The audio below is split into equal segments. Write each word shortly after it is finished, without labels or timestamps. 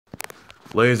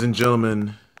Ladies and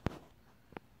gentlemen,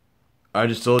 I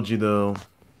just told you though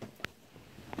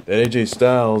that AJ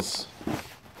Styles,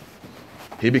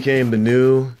 he became the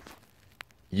new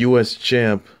US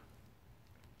champ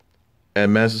at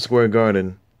Madison Square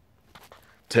Garden,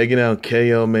 taking out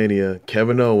KO Mania,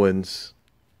 Kevin Owens.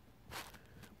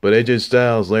 But AJ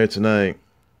Styles later tonight,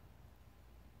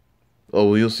 oh,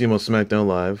 well, you'll see him on Smackdown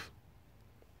Live.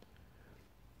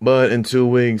 But in 2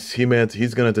 weeks, he's going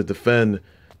to have to defend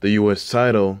the US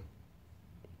title.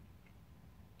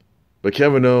 But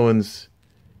Kevin Owens,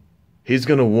 he's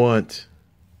going to want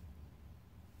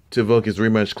to invoke his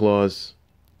rematch clause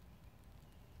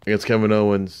against Kevin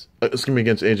Owens,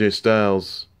 against AJ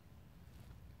Styles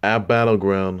at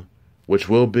Battleground, which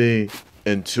will be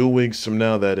in 2 weeks from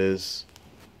now, that is,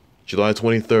 July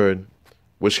 23rd,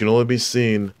 which can only be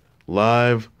seen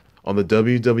live on the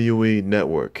WWE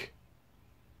Network.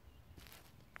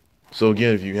 So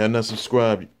again, if you have not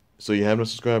subscribed, you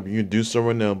can do so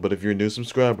right now. But if you're a new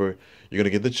subscriber, you're going to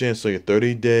get the chance to your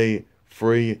 30-day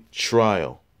free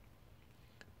trial.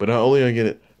 But not only are you going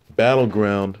to get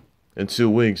Battleground in 2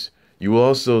 weeks, you will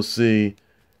also see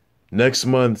next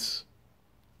month's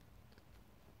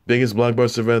biggest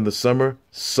blockbuster event of the summer,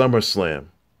 SummerSlam.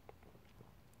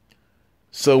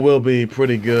 So it will be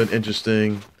pretty good,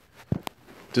 interesting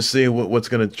to see what's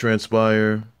going to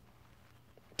transpire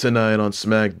tonight on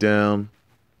Smackdown.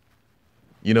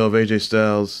 You know, of AJ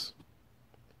Styles,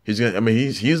 he's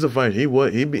the fighter.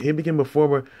 He became a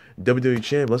former WWE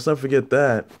champ. Let's not forget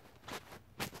that.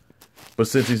 But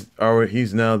since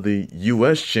he's now the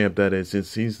US champ, that is,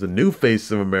 since he's the new face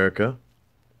of America,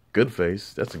 good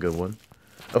face, that's a good one,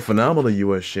 a phenomenal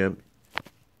US champ.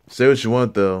 Say what you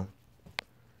want though,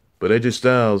 but AJ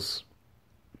Styles,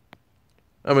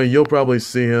 you'll probably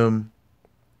see him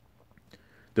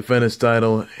defend his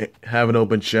title, have an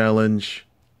open challenge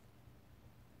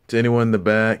to anyone in the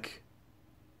back.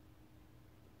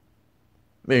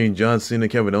 John Cena,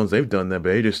 Kevin Owens, they've done that, but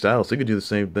AJ Styles, they could do the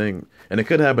same thing. And it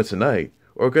could happen tonight,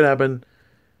 or it could happen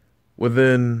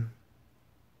within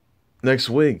next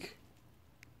week.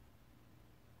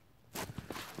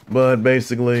 But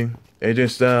basically,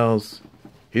 AJ Styles,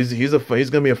 he's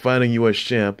gonna be a fighting US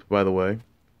champ, by the way.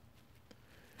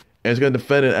 And he's gonna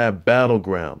defend it at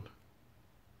Battleground.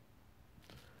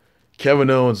 Kevin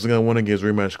Owens is gonna want to get his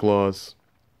rematch clause.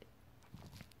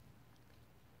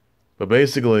 But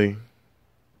basically,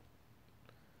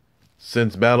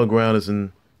 since Battleground is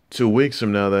in 2 weeks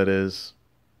from now, that is,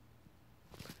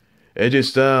 AJ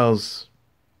Styles,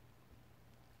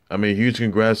 huge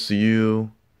congrats to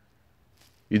you.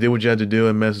 You did what you had to do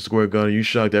in Madison Square Garden. You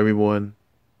shocked everyone.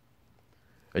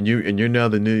 And you're now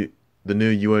the new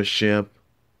US champ.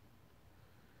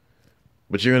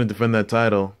 But you're gonna defend that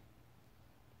title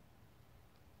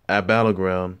at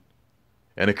Battleground.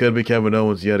 And it could be Kevin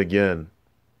Owens yet again.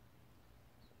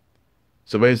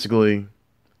 So basically,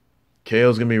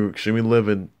 KO's should be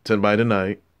living by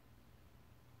tonight.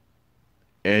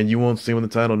 And you won't see him in the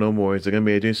title no more. It's gonna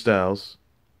be AJ Styles.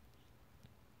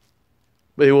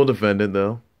 But he will defend it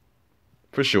though.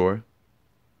 For sure.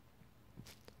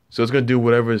 So it's gonna do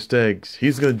whatever it takes.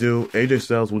 AJ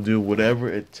Styles will do whatever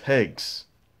it takes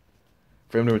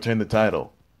for him to retain the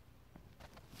title.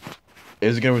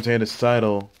 Is he gonna retain his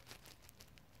title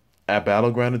at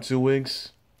Battleground in 2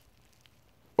 weeks?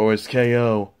 Or is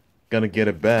KO gonna get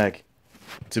it back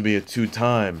to be a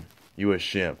 2-time US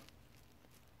champ?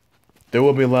 There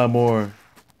will be a lot more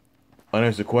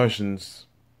unanswered questions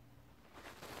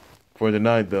for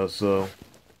tonight, though. So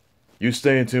you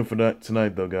stay in tune for that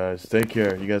tonight, though, guys. Take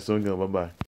care. You guys so good. Bye-bye.